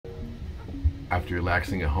After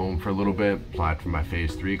relaxing at home for a little bit, applied for my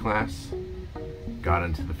Phase 3 class, got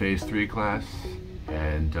into the Phase 3 class,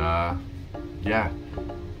 and yeah,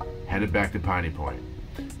 headed back to Piney Point.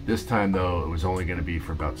 This time though, it was only going to be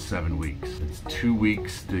for about 7 weeks. It's 2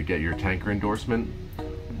 weeks to get your tanker endorsement,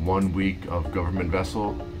 1 week of government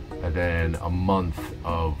vessel, and then a month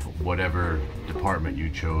of whatever department you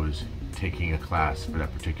chose taking a class for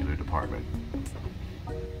that particular department.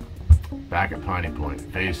 Back at Piney Point,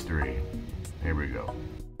 Phase 3. Here we go.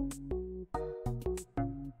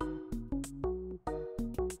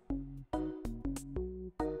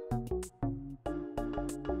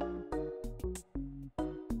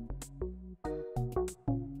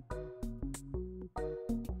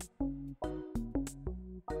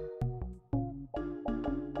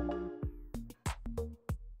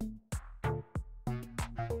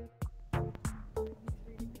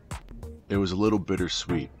 It was a little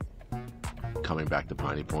bittersweet coming back to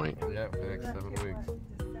Piney Point. Yeah, for the next 7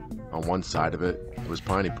 weeks. On one side of it was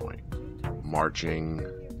Piney Point. Marching,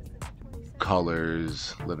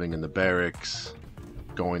 colors, living in the barracks,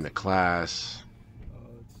 going to class,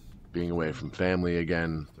 being away from family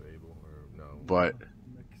again. But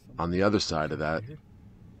on the other side of that,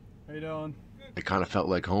 How you doing? it kind of felt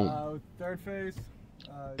like home. Third phase.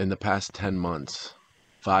 In the past 10 months,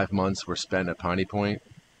 5 months were spent at Piney Point,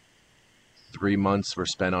 3 months were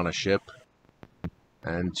spent on a ship,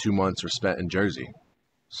 and 2 months were spent in Jersey.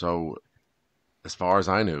 So, as far as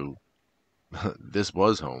I knew, this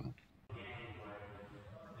was home.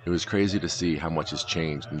 It was crazy to see how much has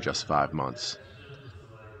changed in just 5 months.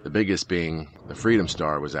 The biggest being the Freedom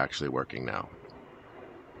Star was actually working now.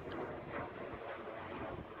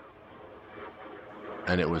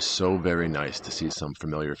 And it was so very nice to see some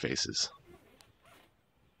familiar faces.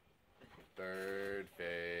 Third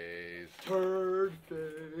phase. Third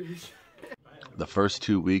phase. The first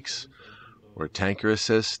 2 weeks were tanker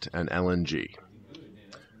assist and LNG.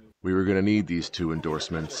 We were going to need these 2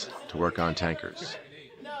 endorsements to work on tankers.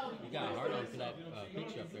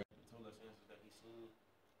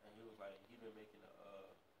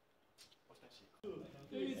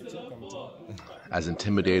 As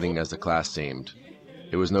intimidating as the class seemed,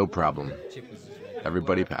 it was no problem.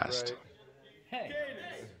 Everybody passed.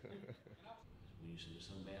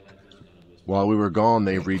 While we were gone,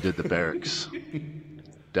 they redid the barracks.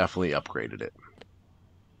 Definitely upgraded it.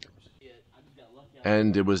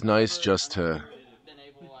 And it was nice just to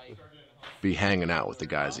be hanging out with the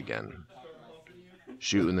guys again.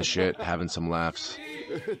 Shooting the shit, having some laughs.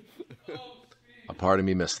 A part of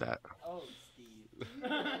me missed that.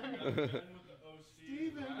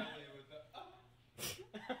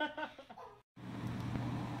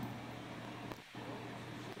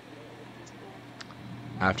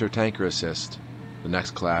 After tanker assist, the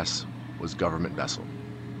next class was government vessel.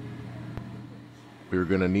 We were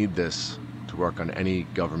going to need this to work on any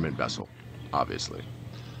government vessel, obviously.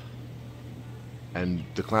 And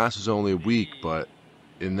the class was only a week, but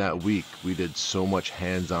in that week we did so much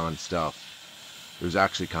hands-on stuff. It was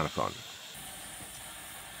actually kind of fun.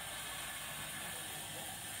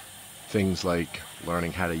 Things like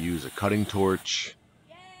learning how to use a cutting torch,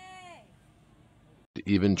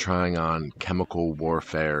 even trying on chemical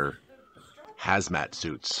warfare hazmat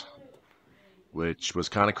suits, which was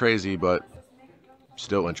kind of crazy, but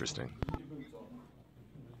still interesting.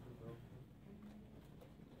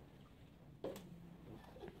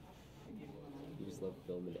 You just love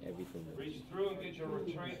filming everything. Reach through and get your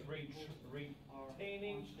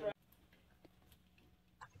retaining strap.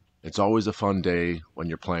 It's always a fun day when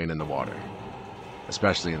you're playing in the water,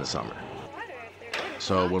 especially in the summer.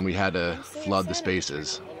 So when we had to flood the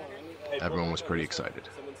spaces, everyone was pretty excited.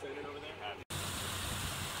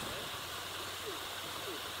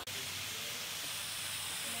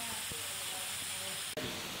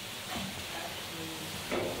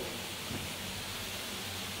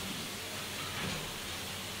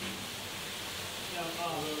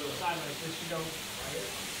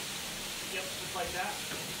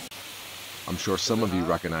 I'm sure some of you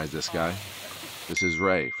recognize this guy. This is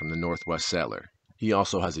Ray from the Northwest Sailor. He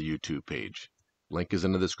also has a YouTube page. Link is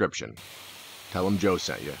in the description. Tell him Joe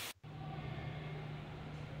sent you.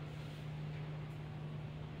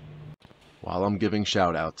 While I'm giving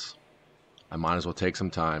shout-outs, I might as well take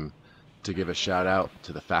some time to give a shout-out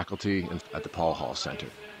to the faculty at the Paul Hall Center.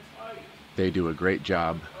 They do a great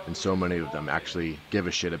job, and so many of them actually give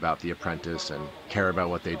a shit about the Apprentice and care about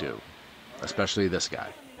what they do, especially this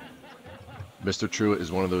guy. Mr. Truitt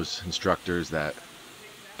is one of those instructors that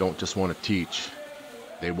don't just want to teach,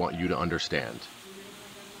 they want you to understand.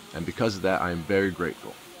 And because of that, I am very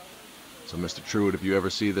grateful. So Mr. Truitt, if you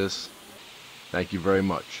ever see this, Thank you very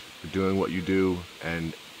much for doing what you do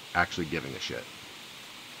and actually giving a shit.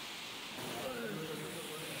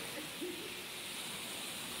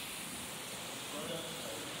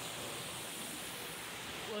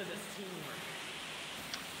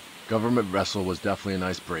 Government wrestle was definitely a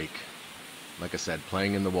nice break. Like I said,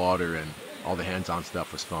 playing in the water and all the hands-on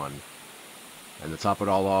stuff was fun. And to top it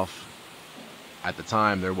all off, at the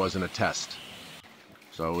time there wasn't a test.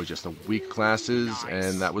 So it was just a week classes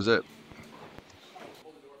and that was it.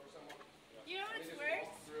 You know what's worse?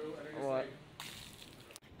 What?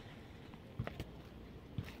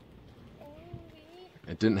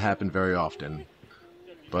 It didn't happen very often,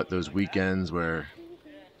 but those weekends where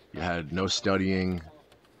you had no studying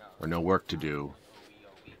or no work to do,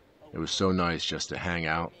 it was so nice just to hang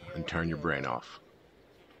out and turn your brain off.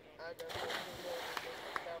 Oh,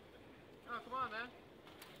 come on, man.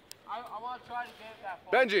 I want to try to get that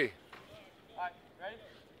far. Benji! All right, ready?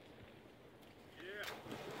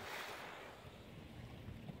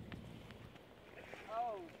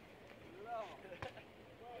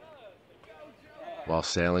 While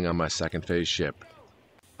sailing on my second phase ship,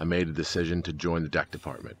 I made a decision to join the deck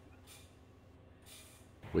department,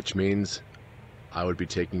 which means I would be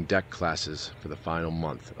taking deck classes for the final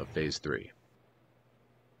month of phase 3.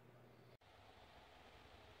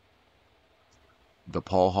 The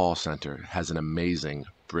Paul Hall Center has an amazing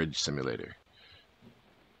bridge simulator.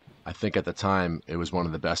 I think at the time it was one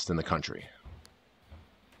of the best in the country.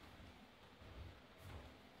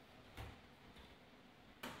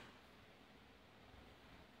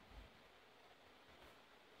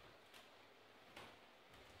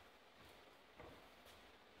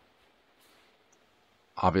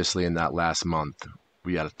 Obviously, in that last month,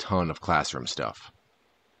 we had a ton of classroom stuff.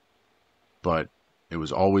 But it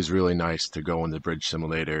was always really nice to go in the bridge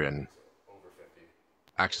simulator and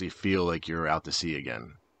actually feel like you're out to sea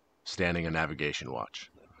again, standing a navigation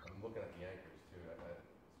watch. I'm looking at the anchors too.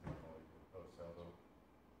 Sailboat.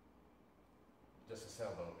 Just a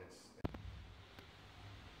sailboat.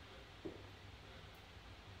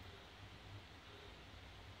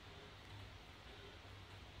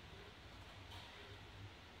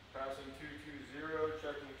 Passing 220,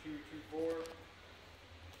 checking 224.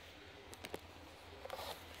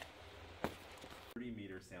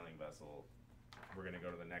 30-meter sailing vessel, we're going to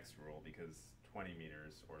go to the next rule because 20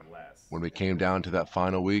 meters or less. When we came down to that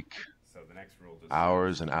final week, So the next rule just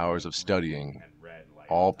hours and hours of studying and red light.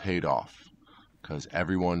 all paid off because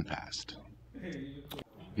everyone passed.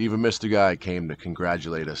 Even Mr. Guy came to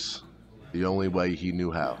congratulate us the only way he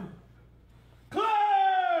knew how.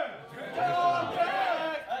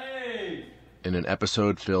 In an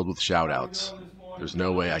episode filled with shout-outs, there's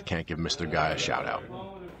no way I can't give Mr. Guy a shout-out.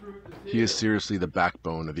 He is seriously the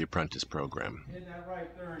backbone of the Apprentice program.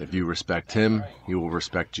 If you respect him, he will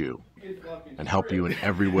respect you, and help you in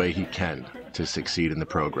every way he can to succeed in the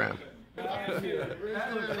program. That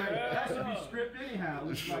should be script anyhow.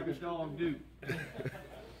 Looks like a dog do.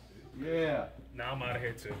 Yeah. Now I'm out of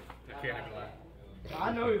here too. I can't even lie.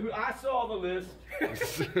 I know who. I saw the list.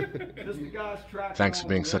 Mr. Guy's track. Thanks for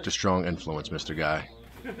being such a strong influence, Mr. Guy.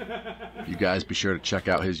 You guys be sure to check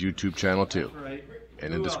out his YouTube channel too, Right.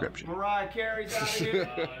 in the description. Mariah Carey's out here.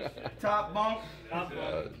 Top bunk.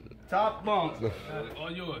 Top bunk.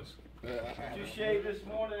 All yours. Did you shave this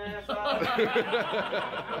morning, asshole?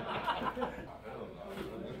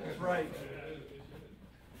 That's right.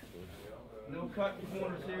 No cutting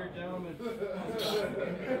corners here, gentlemen.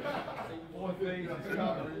 Boy face is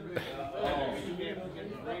covered. Oh, you can't forget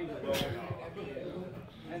the razor blade.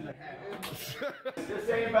 And the hat. This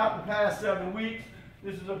ain't about the past 7 weeks.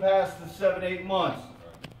 This is the past 7, 8 months.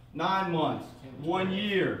 9 months. 1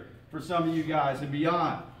 year for some of you guys and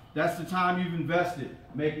beyond. That's the time you've invested.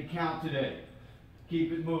 Make it count today.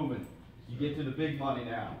 Keep it moving. You get to the big money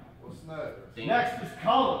now. What's next? Next is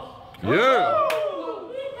colors. Yeah!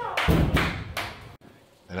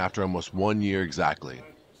 And after almost 1 year exactly,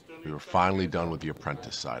 we were finally done with the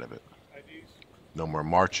Apprentice side of it. No more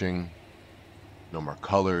marching, no more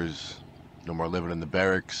colors, no more living in the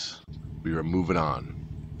barracks. We were moving on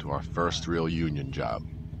to our first real union job.